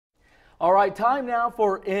All right, time now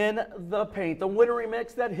for In the Paint. The wintry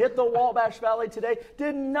mix that hit the Wabash Valley today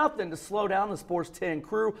did nothing to slow down the Sports 10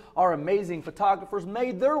 crew. Our amazing photographers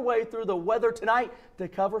made their way through the weather tonight to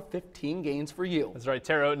cover 15 games for you. That's right.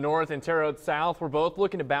 Terre Haute North and Terre Haute South were both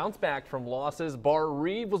looking to bounce back from losses. Bar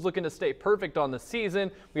Reeve was looking to stay perfect on the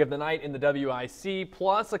season. We have the night in the WIC,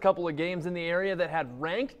 plus a couple of games in the area that had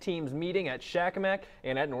ranked teams meeting at Shakamak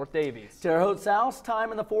and at North Davies. Terre Haute South's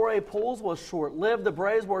time in the 4A polls was short-lived. The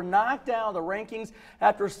Braves were knocked down the rankings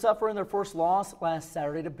after suffering their first loss last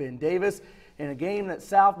Saturday to Ben Davis in a game that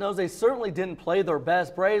South knows they certainly didn't play their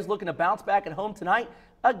best. Braves looking to bounce back at home tonight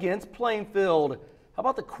against Plainfield. How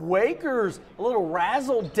about the Quakers? A little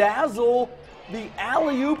razzle-dazzle. The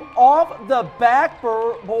alley-oop off the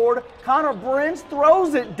backboard. Connor Brins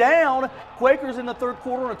throws it down. Quakers in the third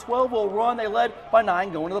quarter on a 12-0 run. They led by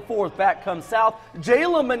 9 going to the fourth. Back comes South.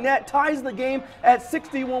 Jalen Manette ties the game at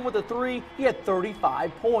 61 with a 3. He had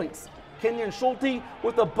 35 points. Kenyon Schulte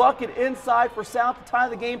with a bucket inside for South to tie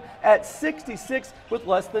the game at 66 with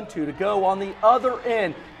less than 2 to go. On the other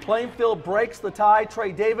end, Plainfield breaks the tie.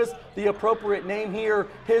 Trey Davis, the appropriate name here.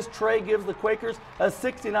 His tray gives the Quakers a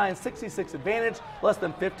 69-66 advantage. Less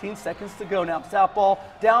than 15 seconds to go. Now South ball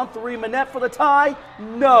down 3. Manette for the tie.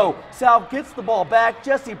 No. South gets the ball back.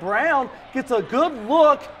 Jesse Brown gets a good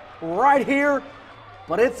look right here,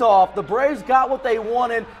 but it's off. The Braves got what they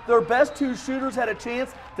wanted. Their best 2 shooters had a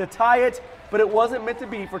chance to tie it, but it wasn't meant to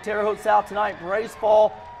be for Terre Haute South tonight. Braves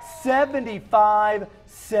fall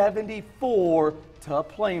 75-74 to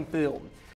Plainfield.